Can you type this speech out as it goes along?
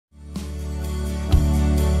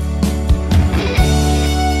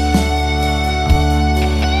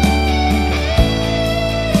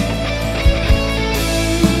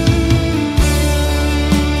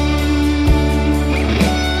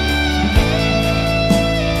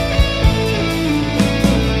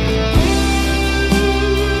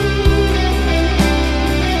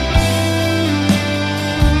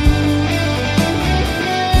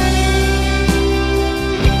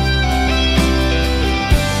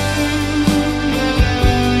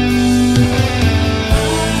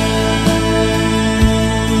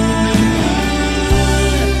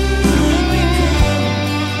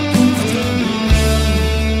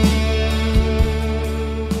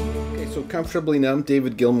Comfortably Numb,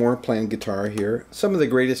 David Gilmour playing guitar here. Some of the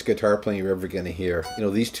greatest guitar playing you're ever going to hear. You know,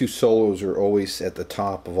 these two solos are always at the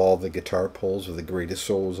top of all the guitar polls of the greatest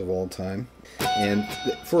solos of all time. And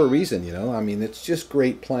for a reason, you know, I mean, it's just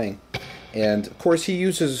great playing. And of course he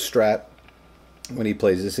uses a Strat when he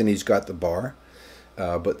plays this, and he's got the bar.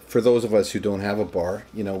 But for those of us who don't have a bar,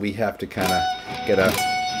 you know, we have to kind of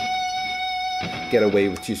get away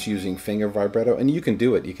with just using finger vibrato, and you can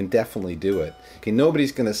do it. You can definitely do it. Okay,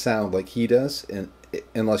 nobody's going to sound like he does,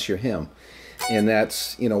 unless you're him, and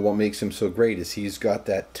that's, you know, what makes him so great is he's got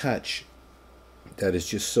that touch that is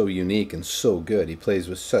just so unique and so good. He plays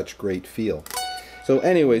with such great feel. So,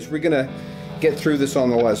 anyways, we're gonna get through this on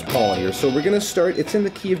the Les Paul here. So we're gonna start. It's in the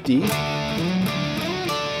key of D,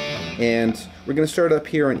 and we're gonna start up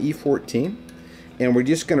here on E14, and we're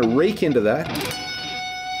just gonna rake into that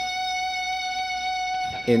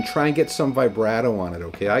and try and get some vibrato on it,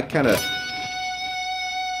 okay? I kind of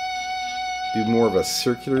do more of a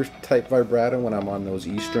circular type vibrato when I'm on those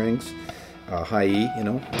E strings, high E, you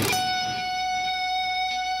know?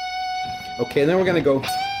 Okay, and then we're going to go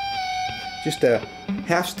just a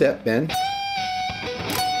half step bend.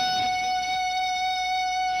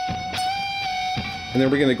 And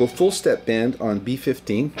then we're going to go full step bend on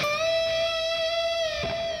B15.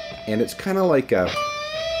 And it's kind of like a,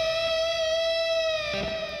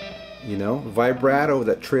 you know, vibrato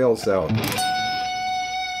that trails out.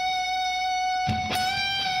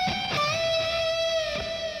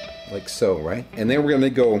 Like so, right? And then we're going to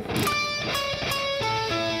go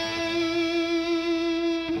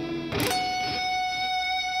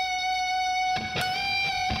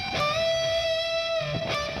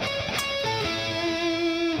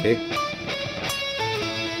okay.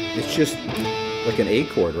 It's just like an A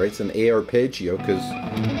chord, right? It's an A arpeggio because,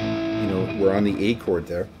 you know, we're on the A chord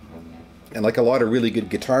there. And like a lot of really good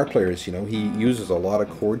guitar players, you know, he uses a lot of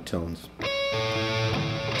chord tones.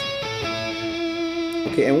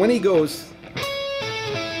 Okay, and when he goes,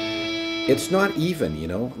 it's not even, you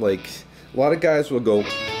know, like a lot of guys will go,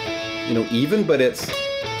 you know, even, but it's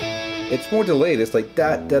more delayed. It's like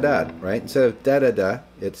da da da, right? Instead of da da da,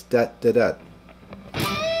 it's da da da.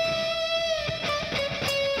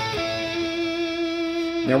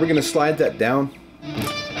 Now we're going to slide that down.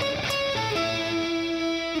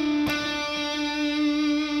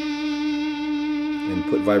 And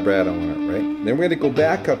put vibrato on it, right? Then we're going to go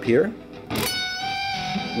back up here,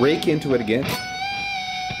 rake into it again,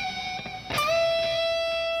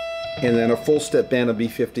 and then a full step bend of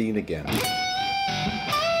B15 again.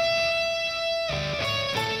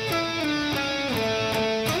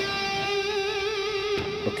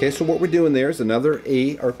 Okay, so what we're doing there is another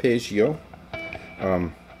A arpeggio.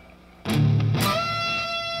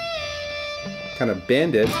 Kind of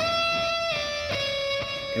bend it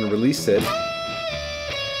and release it.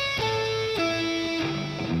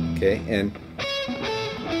 Okay, and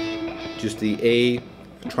just the A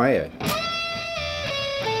triad.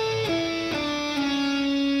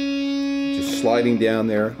 Just sliding down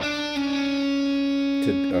there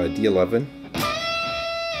to D11.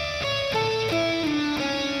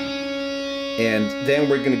 And then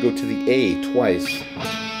we're going to go to the A twice.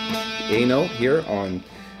 The A note here on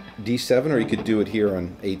D7, or you could do it here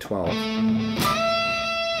on A12.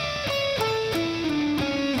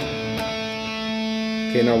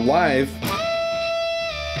 Okay, now live,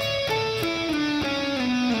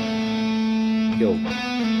 he'll,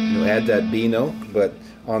 you know, add that B note, but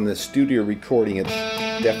on the studio recording it's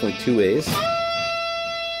definitely two A's.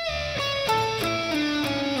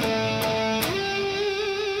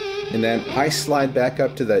 And then I slide back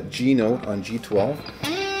up to that G note on G12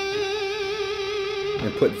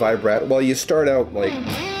 and put vibrato. Well, you start out like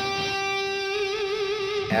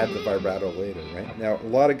add the vibrato later, right? Now a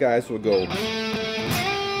lot of guys will go,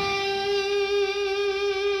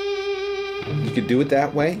 you could do it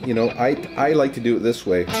that way, you know. I like to do it this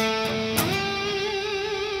way.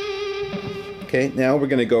 Okay, now we're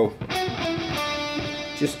gonna go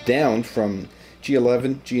just down from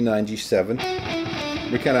G11, G9,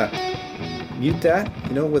 G7. We kind of mute that,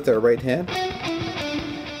 you know, with our right hand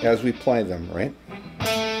as we play them, right?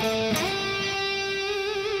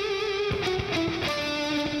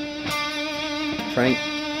 Try and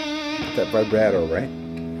get that vibrato, right?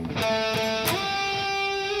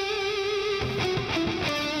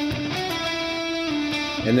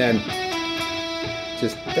 And then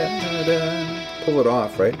just da-da-da, pull it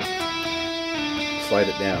off, right? Slide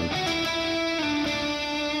it down.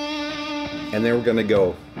 And then we're going to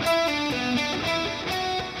go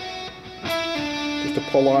just to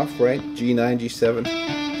pull off, right? G9, G7,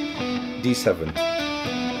 D7.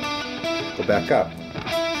 Go back up.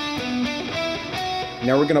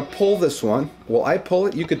 Now we're going to pull this one. Well, I pull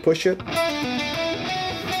it, you could push it.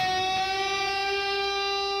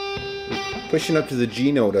 Pushing up to the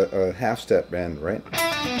G note, a half step bend, right?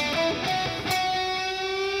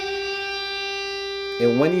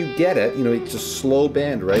 And when you get it, you know, it's a slow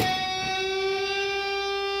bend, right?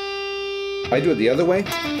 I do it the other way.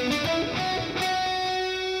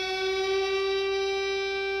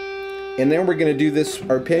 And then we're going to do this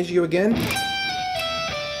arpeggio again,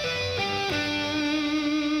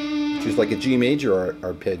 which is like a G major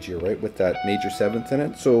arpeggio, right, with that major seventh in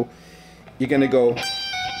it. So you're going to go,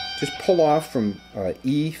 just pull off from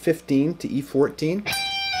E15 to E14,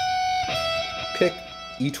 pick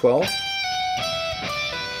E12,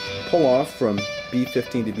 pull off from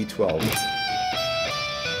B15 to B12.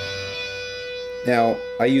 Now,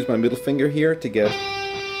 I use my middle finger here to get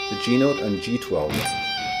the G note on G12.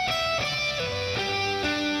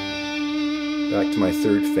 Back to my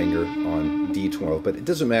third finger on D12, but it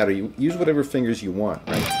doesn't matter. You use whatever fingers you want,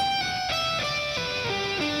 right?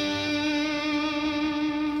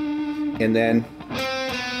 And then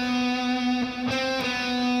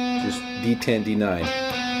just D10, D9.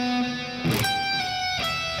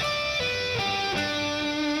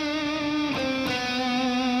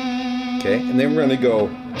 Okay, and then we're going to go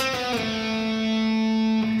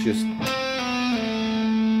just,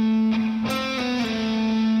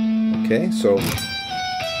 okay, so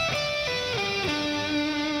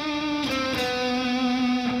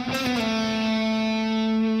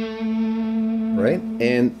right,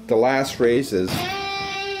 and the last phrase is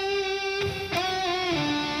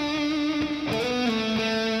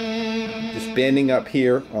just bending up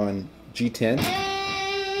here on G10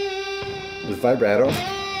 with vibrato,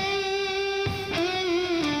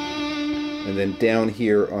 and then down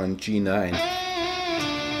here on G9,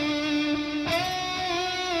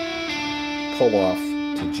 pull off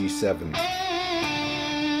to G7,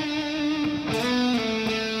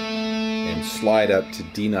 and slide up to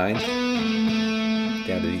D9,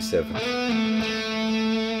 down to D7.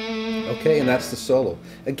 Okay, and that's the solo.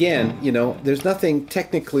 Again, you know, there's nothing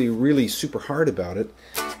technically really super hard about it,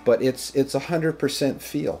 but it's 100%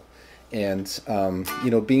 feel, and you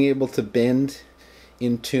know, being able to bend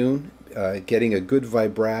in tune, getting a good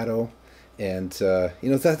vibrato, and you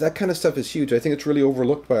know, that kind of stuff is huge. I think it's really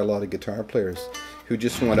overlooked by a lot of guitar players who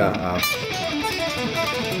just want to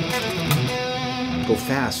go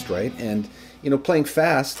fast, right? And you know, playing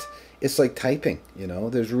fast, it's like typing. You know,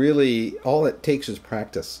 there's really, all it takes is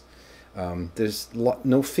practice. There's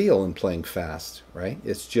no feel in playing fast, right?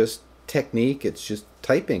 It's just technique. It's just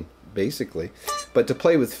typing, basically. But to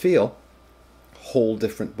play with feel, whole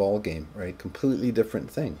different ball game, right? Completely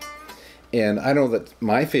different thing. And I know that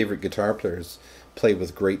my favorite guitar players play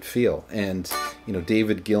with great feel. And you know,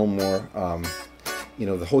 David Gilmour, you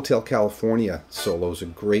know, the Hotel California solo is a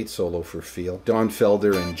great solo for feel. Don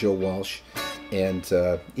Felder and Joe Walsh. And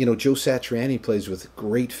you know, Joe Satriani plays with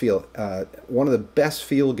great feel. One of the best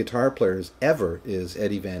feel guitar players ever is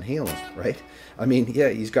Eddie Van Halen, right? I mean, yeah,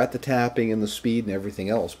 he's got the tapping and the speed and everything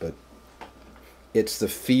else, but it's the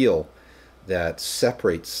feel that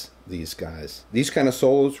separates these guys. These kind of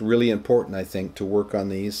solos, really important, I think, to work on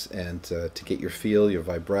these and to get your feel, your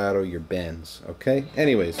vibrato, your bends. Okay?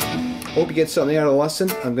 Anyways, hope you get something out of the lesson.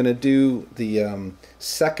 I'm going to do the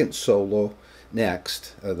second solo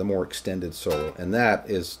next, the more extended solo, and that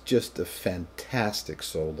is just a fantastic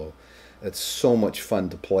solo. It's so much fun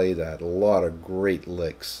to play that. A lot of great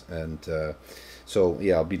licks, and so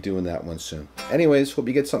yeah, I'll be doing that one soon. Anyways, hope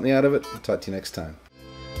you get something out of it. I'll talk to you next time.